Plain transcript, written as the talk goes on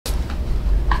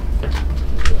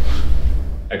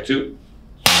Act 2.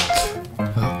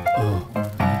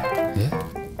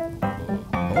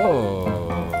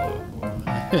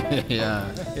 Yeah.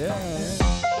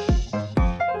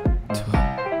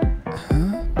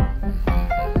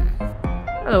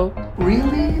 Hello.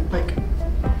 Really? Like...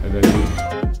 And then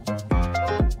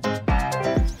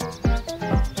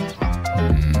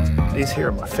These here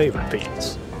are my favorite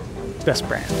beans. Best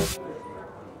brand.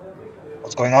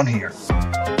 What's going on here?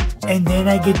 And then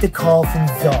I get the call from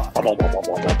Zog.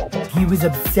 He was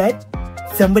upset.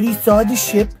 Somebody saw the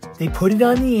ship. They put it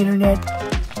on the internet.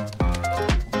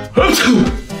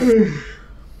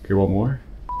 Okay, one more.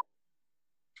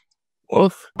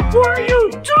 Wolf. What are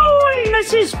you doing?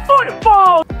 This is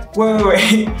football!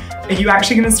 Wait. Are you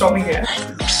actually gonna stop me here?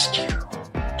 I missed you.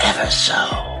 Ever so.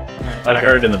 I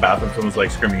heard in the bathroom someone's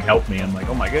like screaming, "Help me!" I'm like,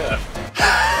 "Oh my god."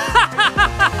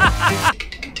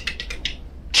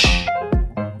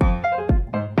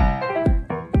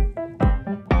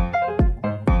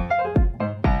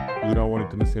 You don't want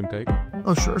it in the same take?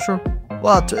 Oh, sure.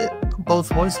 Well, both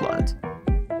voice lines.